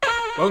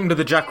Welcome to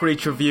the Jack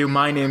Reach Review.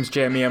 My name's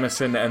Jamie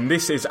Emerson and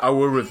this is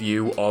our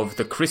review of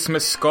The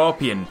Christmas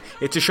Scorpion.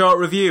 It's a short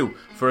review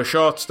for a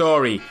short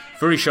story,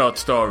 very short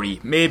story,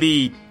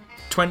 maybe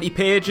 20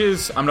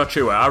 pages, I'm not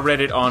sure. I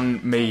read it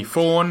on my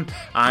phone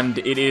and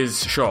it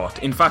is short.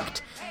 In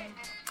fact,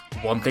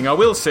 one thing I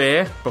will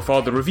say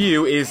before the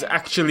review is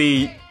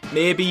actually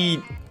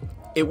maybe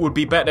it would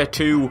be better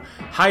to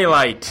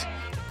highlight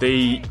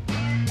the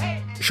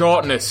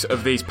shortness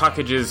of these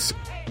packages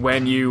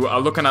when you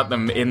are looking at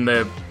them in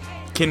the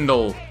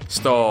Kindle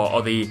store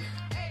or the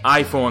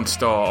iPhone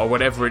store or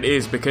whatever it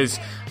is, because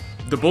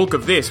the bulk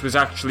of this was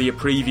actually a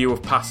preview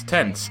of past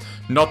tense.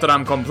 Not that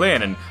I'm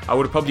complaining. I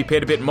would have probably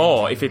paid a bit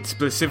more if it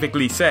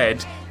specifically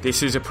said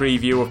this is a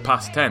preview of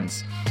past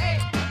tense.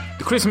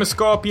 The Christmas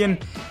Scorpion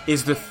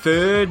is the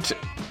third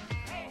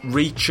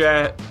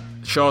Reacher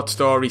short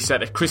story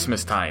set at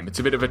Christmas time. It's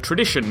a bit of a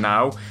tradition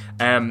now.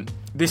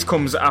 This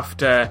comes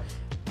after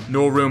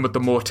No Room at the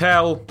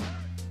Motel.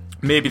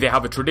 Maybe they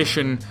have a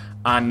tradition,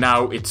 and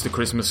now it's The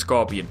Christmas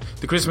Scorpion.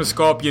 The Christmas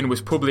Scorpion was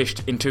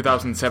published in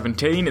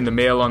 2017 in the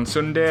Mail on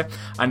Sunday,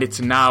 and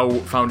it's now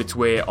found its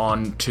way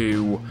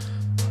onto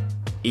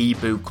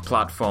ebook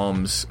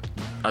platforms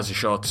as a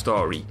short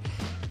story.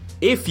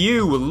 If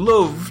you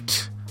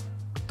loved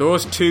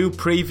those two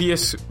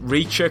previous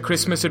Reacher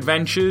Christmas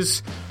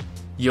adventures,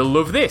 you'll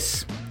love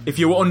this. If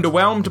you were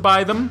underwhelmed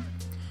by them,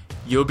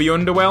 you'll be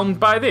underwhelmed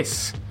by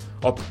this.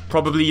 Or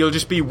probably you'll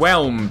just be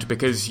whelmed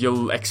because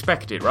you'll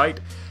expect it, right?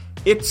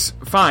 It's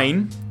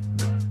fine.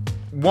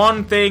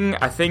 One thing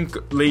I think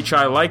Lee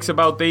Child likes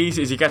about these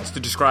is he gets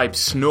to describe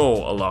snow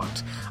a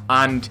lot.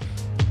 And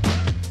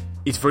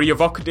it's very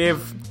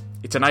evocative.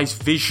 It's a nice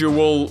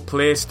visual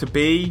place to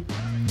be.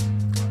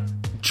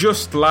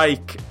 Just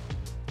like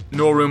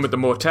No Room at the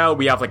Motel,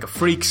 we have like a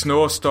freak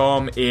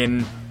snowstorm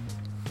in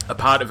a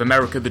part of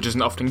America that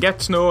doesn't often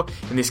get snow,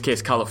 in this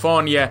case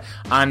California,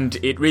 and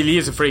it really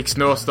is a freak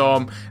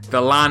snowstorm. The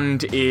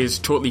land is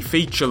totally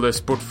featureless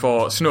but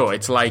for snow.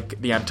 It's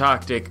like the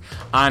Antarctic,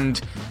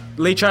 and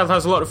Lee Child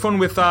has a lot of fun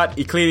with that.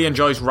 He clearly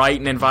enjoys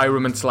writing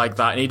environments like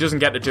that, and he doesn't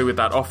get to do it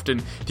that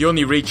often. The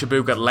only Reacher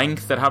book at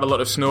length that had a lot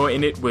of snow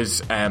in it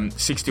was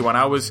 61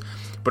 Hours,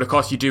 but of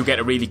course you do get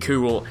a really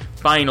cool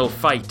final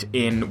fight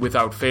in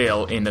Without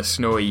Fail in a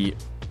snowy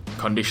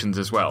conditions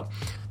as well.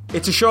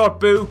 It's a short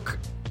book.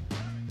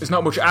 There's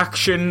not much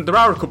action. There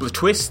are a couple of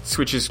twists,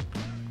 which is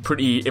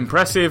pretty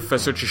impressive for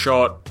such a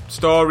short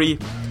story.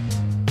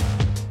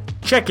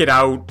 Check it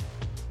out.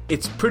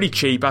 It's pretty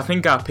cheap. I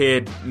think I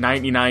paid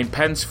 99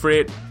 pence for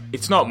it.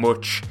 It's not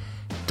much.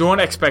 Don't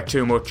expect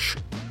too much.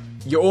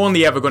 You're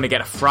only ever going to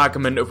get a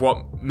fragment of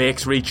what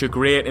makes Reacher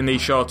great in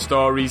these short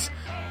stories.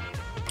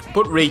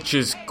 But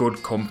Reacher's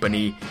good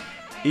company.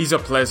 He's a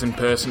pleasant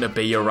person to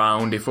be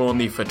around, if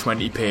only for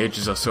 20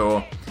 pages or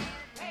so.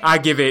 I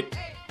give it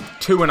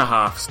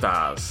 2.5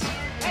 stars.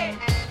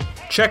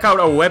 Check out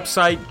our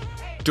website,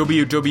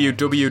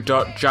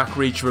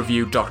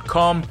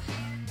 www.jackreachreview.com.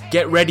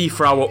 Get ready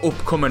for our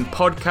upcoming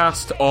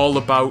podcast all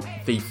about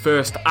the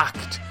first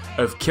act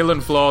of Killing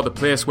Floor, the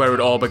place where it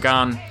all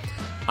began.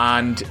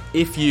 And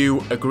if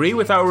you agree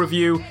with our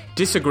review,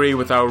 disagree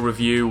with our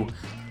review,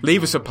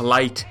 leave us a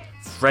polite,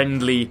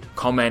 friendly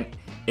comment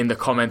in the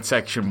comment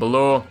section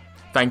below.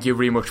 Thank you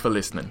very much for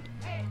listening.